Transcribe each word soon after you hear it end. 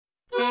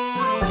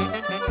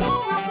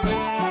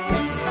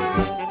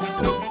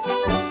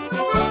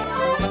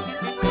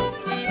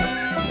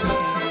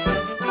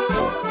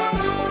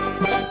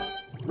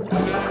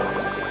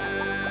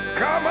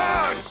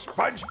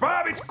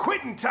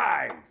quitting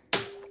time!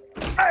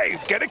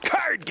 I've got a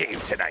card game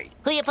tonight.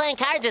 Who you playing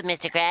cards with,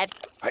 Mr. Krabs?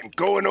 I'm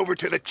going over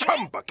to the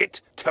Chum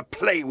bucket to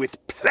play with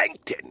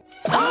Plankton.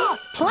 Oh,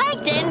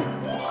 Plankton?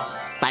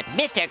 But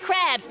Mr.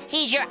 Krabs,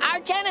 he's your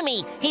arch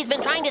enemy. He's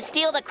been trying to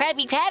steal the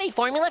Krabby Patty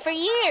formula for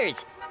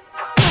years.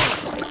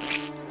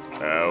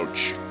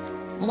 Ouch.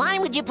 Why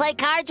would you play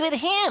cards with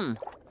him?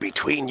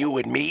 Between you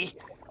and me,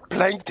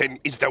 Plankton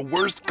is the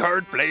worst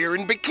card player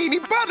in Bikini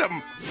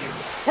Bottom.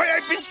 Why,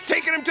 I've been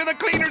taking him to the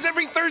cleaners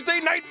every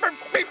Thursday night for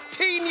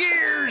 15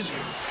 years.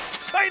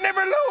 I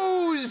never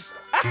lose.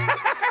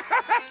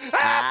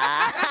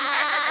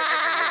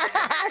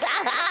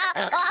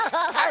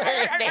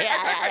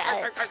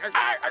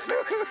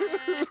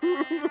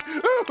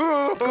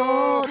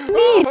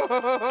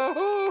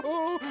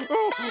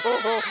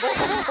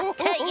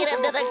 Taking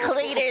him to the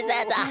cleaners,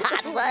 that's a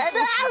hot one.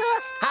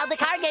 How'd the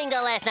card game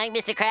go last night,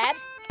 Mr.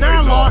 Krabs? I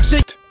lost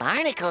it.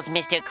 Barnacles,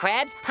 Mr.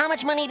 Krabs. How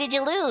much money did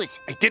you lose?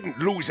 I didn't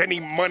lose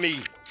any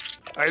money.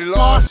 I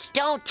lost.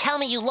 Don't tell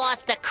me you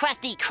lost the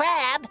Krusty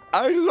Krab.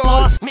 I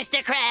lost.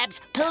 Mr.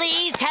 Krabs,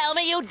 please tell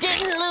me you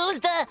didn't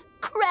lose the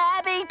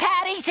Krabby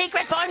Patty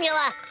secret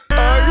formula.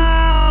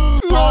 I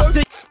lost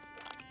it.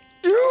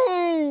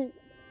 You.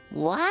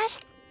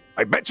 What?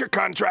 I bet your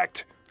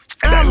contract.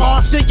 And I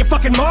lost it, you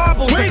fucking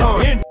marbles are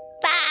gone.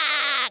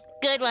 Ah,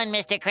 good one,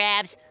 Mr.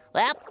 Krabs.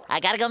 Well, I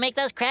gotta go make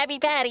those Krabby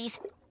Patties.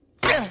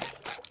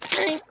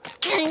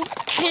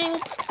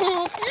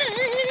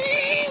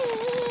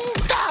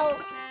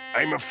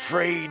 I'm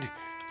afraid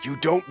you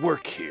don't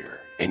work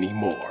here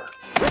anymore.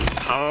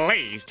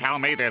 Please tell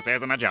me this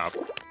isn't a joke.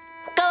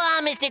 Go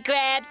on, Mr.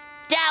 Krabs.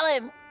 Tell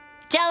him.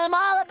 Tell him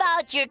all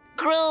about your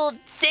cruel,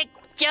 sick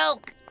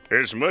joke.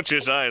 As much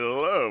as I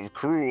love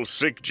cruel,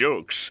 sick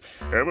jokes,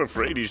 I'm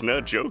afraid he's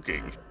not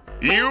joking.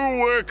 You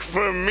work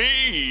for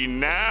me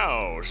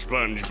now,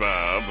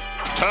 SpongeBob.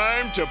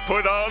 Time to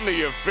put on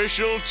the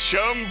official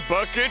Chum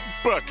Bucket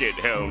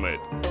helmet.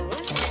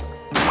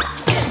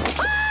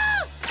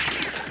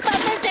 But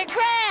Mr.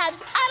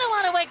 Krabs, I don't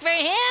want to work for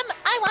him.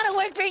 I want to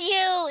work for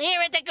you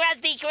here at the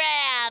Krusty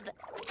Krab.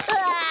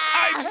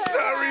 I'm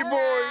sorry,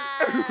 boy.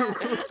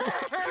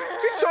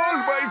 It's all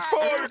my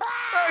fault.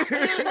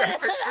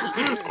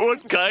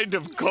 What kind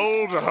of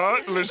cold,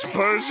 heartless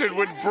person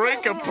would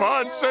break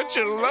apart such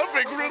a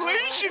loving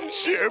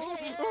relationship?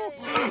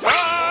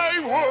 I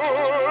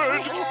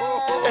would!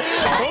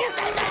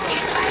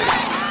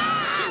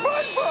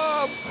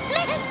 SpongeBob!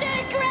 Mr.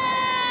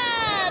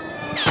 Krabs!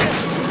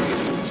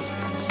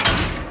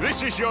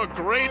 This is your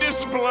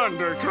greatest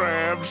blunder,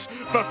 Krabs.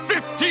 For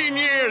 15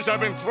 years I've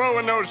been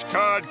throwing those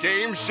card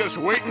games just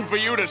waiting for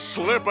you to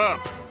slip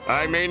up.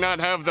 I may not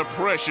have the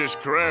precious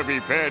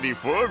Krabby Patty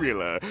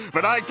formula,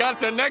 but I got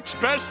the next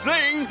best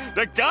thing,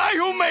 the guy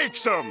who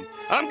makes them.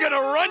 I'm gonna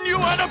run you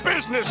out of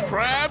business,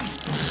 Krabs.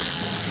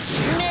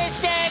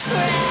 Mr.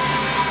 Krabs!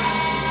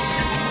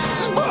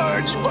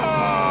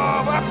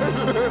 SpongeBob!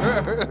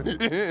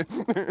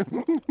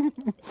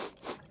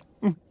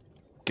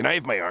 Can I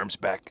have my arms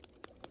back?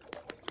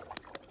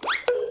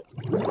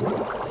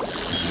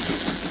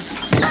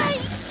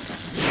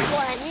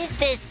 What is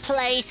this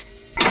place?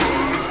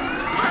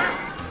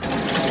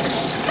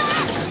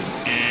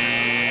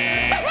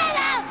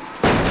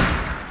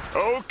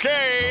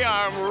 Okay,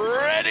 I'm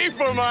ready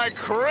for my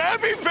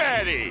Krabby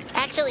Patty.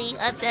 Actually,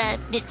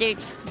 Mr.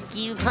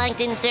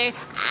 Plankton, sir,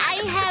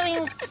 I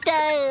haven't,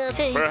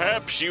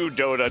 Perhaps you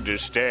don't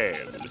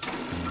understand.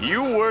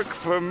 You work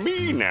for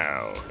me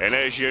now, and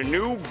as your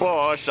new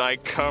boss, I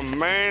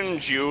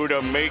command you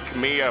to make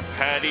me a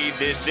patty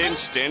this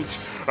instant,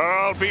 or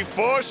I'll be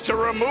forced to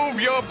remove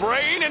your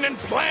brain and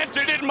implant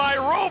it in my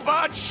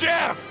robot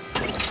chef.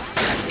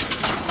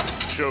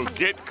 So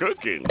get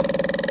cooking.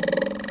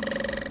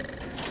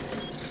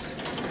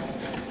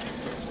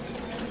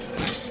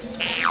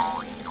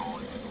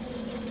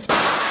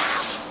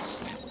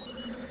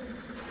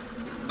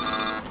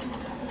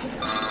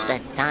 The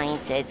sign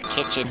says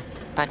kitchen,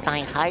 but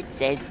my heart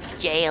says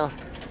jail.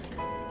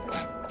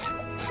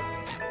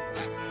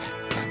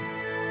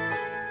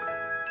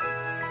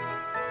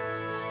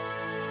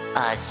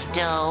 A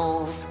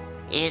stove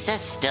is a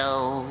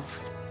stove,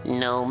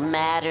 no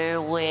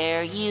matter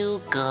where you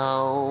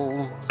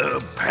go. A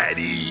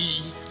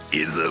patty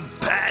is a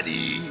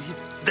patty,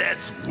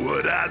 that's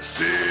what I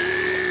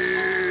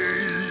say.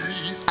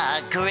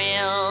 A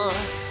grill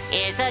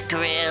is a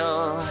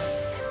grill,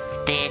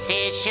 this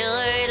is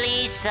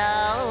surely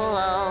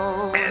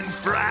so. And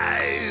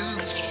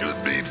fries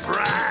should be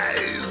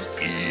fries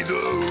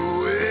either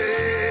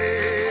way.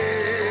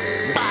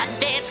 But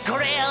this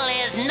grill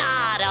is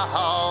not a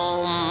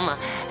home.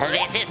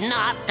 This is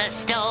not the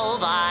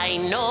stove I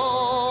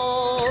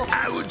know.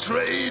 I would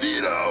trade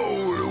it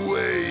all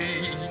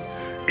away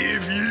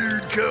if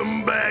you'd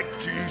come back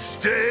to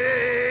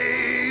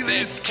stay.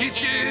 This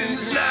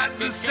kitchen's not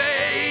the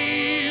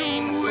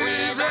same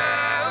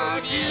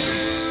without you.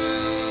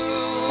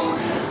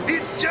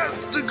 It's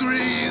just a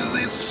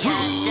greasy spoon.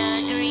 Just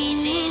a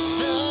greasy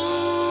spoon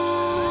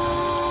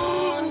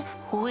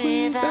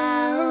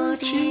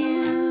without you.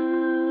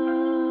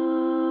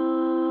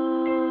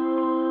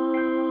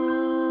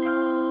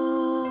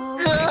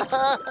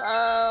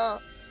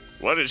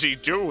 What is he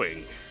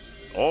doing?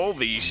 All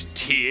these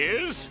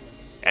tears?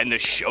 And the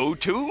show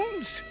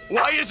tunes?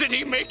 Why isn't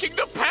he making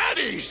the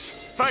patties?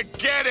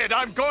 Forget it,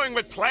 I'm going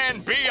with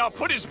Plan B. I'll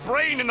put his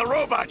brain in the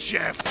robot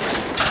chef.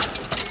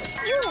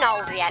 You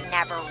know that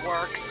never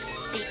works.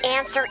 The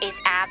answer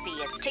is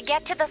obvious. To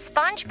get to the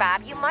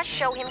SpongeBob, you must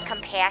show him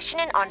compassion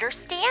and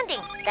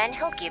understanding. Then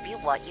he'll give you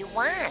what you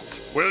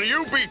want. Will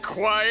you be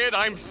quiet?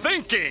 I'm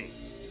thinking.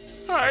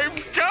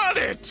 I've got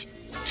it.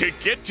 To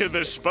get to the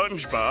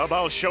SpongeBob,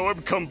 I'll show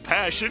him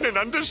compassion and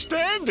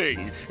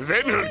understanding.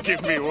 Then he'll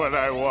give me what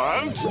I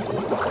want.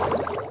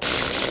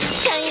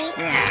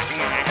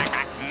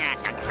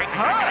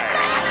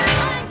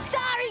 I'm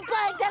sorry,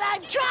 Plankton.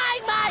 I'm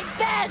trying my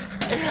best.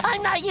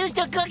 I'm not used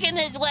to cooking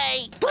this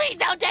way. Please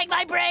don't take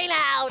my brain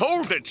out.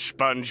 Hold it,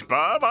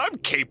 SpongeBob. I'm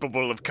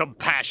capable of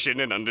compassion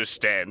and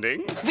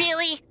understanding.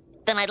 Really?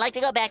 Then I'd like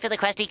to go back to the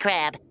Krusty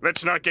Krab.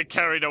 Let's not get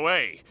carried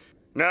away.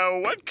 Now,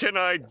 what can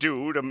I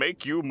do to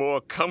make you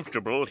more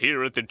comfortable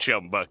here at the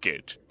Chum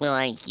Bucket? Well,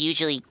 I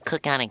usually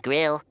cook on a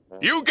grill.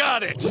 You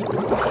got it!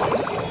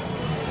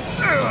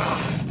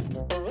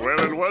 Well,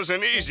 it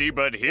wasn't easy,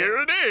 but here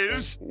it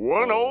is.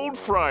 One old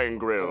frying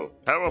grill.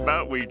 How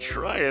about we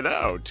try it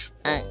out?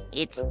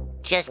 It's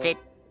just that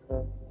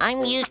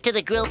I'm used to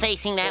the grill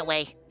facing that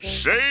way.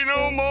 Say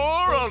no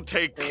more, I'll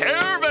take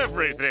care of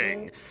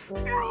everything.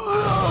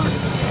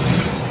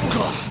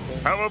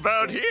 How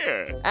about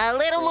here? A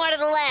little more to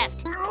the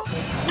left.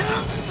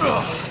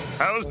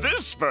 How's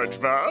this,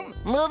 SpongeBob?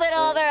 Move it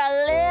over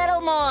a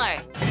little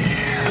more.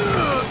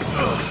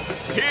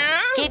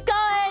 Here? Keep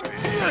going.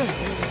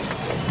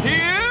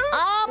 Here?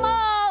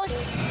 Almost.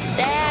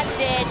 That's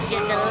it.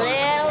 Just a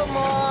little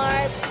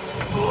more.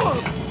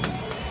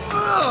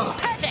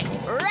 Perfect.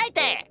 Right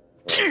there.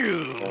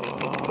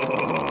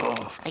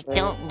 I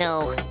don't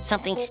know.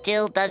 Something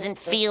still doesn't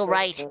feel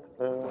right.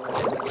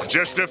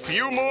 Just a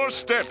few more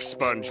steps,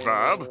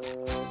 SpongeBob.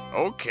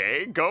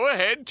 Okay, go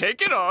ahead,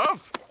 take it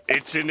off.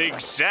 It's an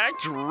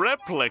exact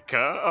replica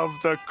of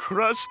the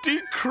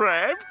Krusty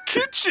Krab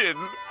kitchen.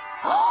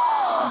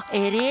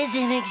 It is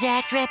an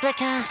exact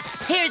replica.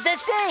 Here's the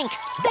sink,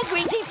 the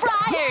greasy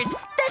fryers,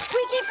 the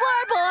squeaky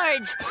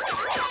floorboards,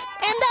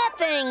 and that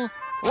thing.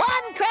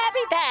 One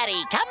Krabby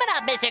Patty. Coming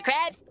up, Mr.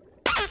 Krabs.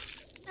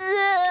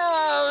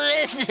 Oh,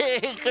 Mr.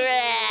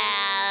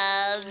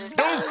 Krabs.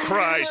 Don't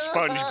cry,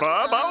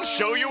 SpongeBob. I'll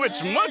show you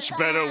it's much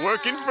better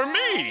working for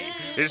me.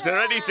 Is there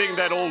anything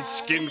that old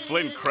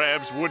skinflint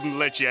Krabs wouldn't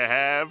let you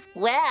have?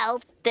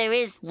 Well, there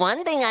is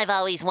one thing I've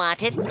always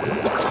wanted.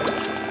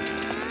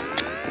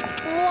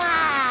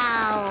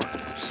 Wow!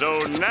 So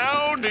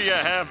now do you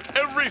have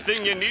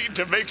everything you need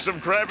to make some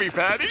Krabby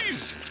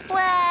Patties?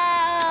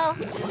 Well...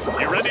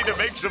 You ready to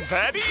make some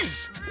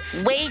patties?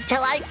 Wait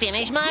till I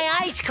finish my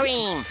ice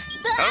cream.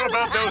 How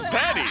about those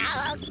patties?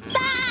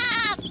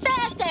 Ah!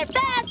 Faster,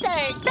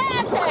 faster,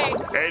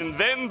 faster! And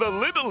then the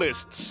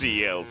littlest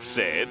sea elf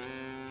said...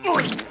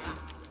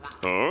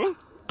 Huh?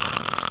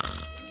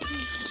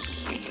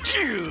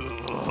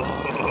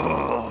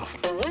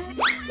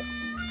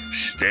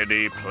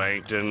 Steady,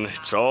 Plankton.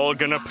 It's all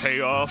gonna pay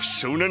off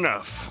soon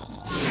enough.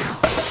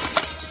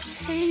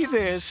 Hey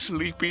there,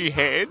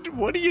 sleepyhead.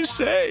 What do you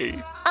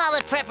say? All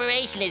the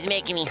preparation is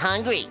making me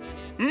hungry.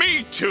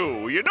 Me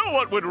too. You know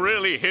what would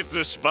really hit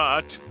the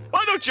spot?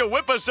 Why don't you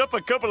whip us up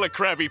a couple of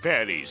Krabby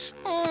Patties?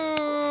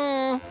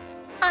 I'm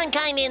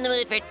kind of in the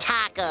mood for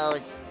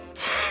tacos.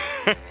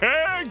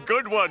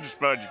 Good one,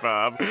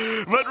 SpongeBob.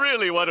 But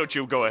really, why don't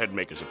you go ahead and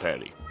make us a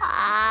patty?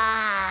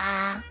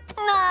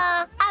 No,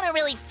 I don't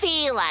really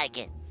feel like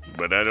it.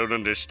 But I don't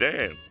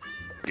understand.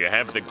 You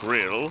have the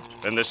grill,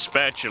 and the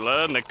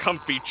spatula, and the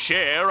comfy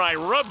chair. I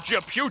rubbed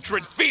your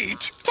putrid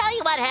feet. Tell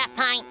you what,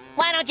 Half-Pint,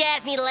 why don't you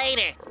ask me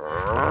later?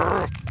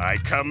 I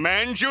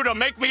command you to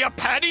make me a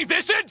patty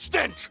this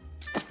instant!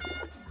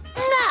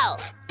 No!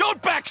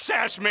 Don't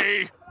backsass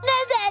me!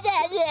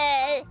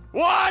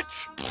 What?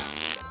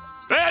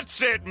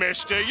 That's it,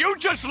 mister. You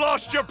just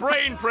lost your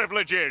brain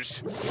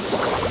privileges.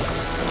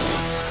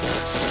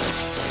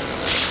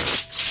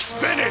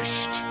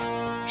 Finished.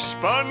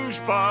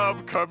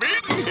 SpongeBob, come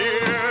in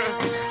here.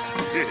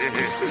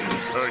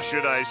 Or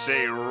should I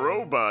say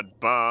Robot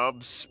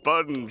Bob,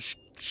 Sponge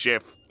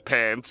Chef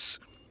Pants.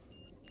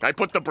 I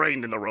put the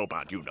brain in the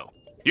robot, you know.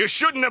 You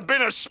shouldn't have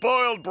been a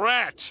spoiled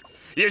brat.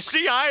 You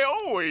see, I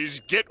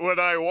always get what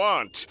I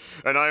want.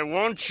 And I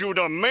want you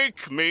to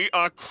make me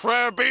a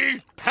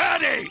Krabby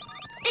Patty.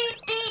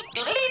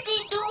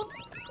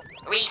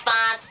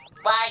 Response,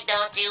 why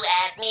don't you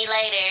ask me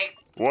later?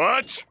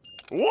 What?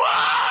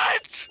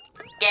 What?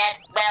 Get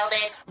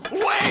welded.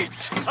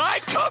 Wait! I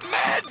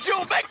command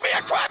you, make me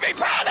a Krabby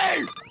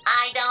Patty!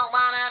 I don't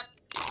wanna.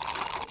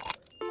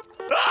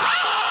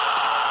 Ah!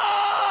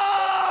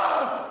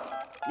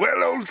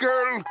 Well, old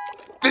girl,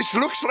 this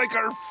looks like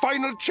our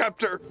final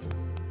chapter.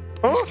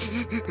 Huh?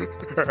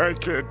 I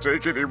can't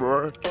take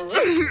anymore.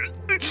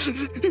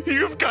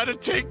 You've got to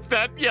take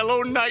that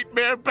yellow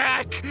nightmare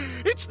back.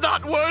 It's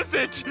not worth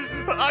it.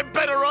 I'm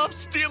better off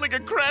stealing a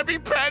Krabby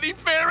Patty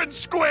fair and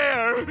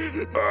square.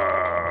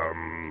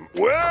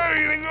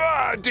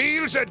 Well, a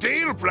deal's a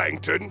deal,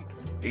 Plankton.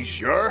 He's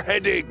your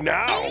headache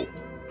now.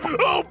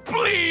 Oh,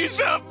 please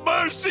have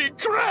mercy,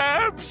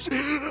 Krabs!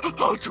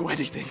 I'll do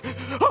anything.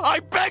 I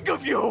beg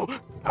of you!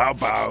 How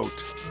about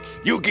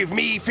you give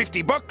me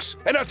 $50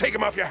 and I'll take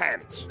him off your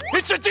hands?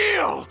 It's a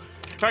deal!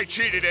 I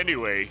cheated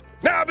anyway.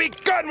 Now be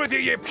gone with you,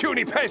 you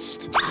puny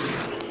pest!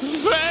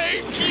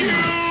 Thank you!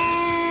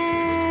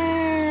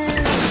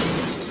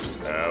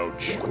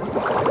 Ouch.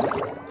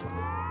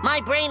 My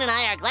brain and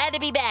I are glad to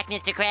be back,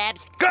 Mr.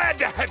 Krabs. Glad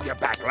to have you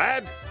back,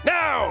 lad.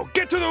 Now,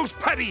 get to those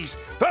patties.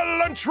 The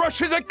lunch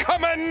rush is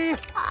a-coming.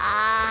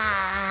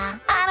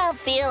 I don't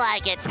feel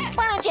like it.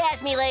 Why don't you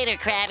ask me later,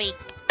 Krabby?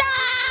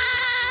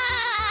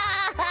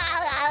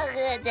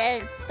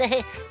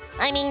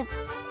 I mean,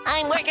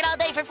 I'm working all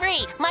day for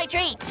free. My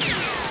treat.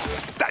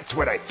 That's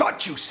what I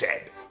thought you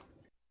said.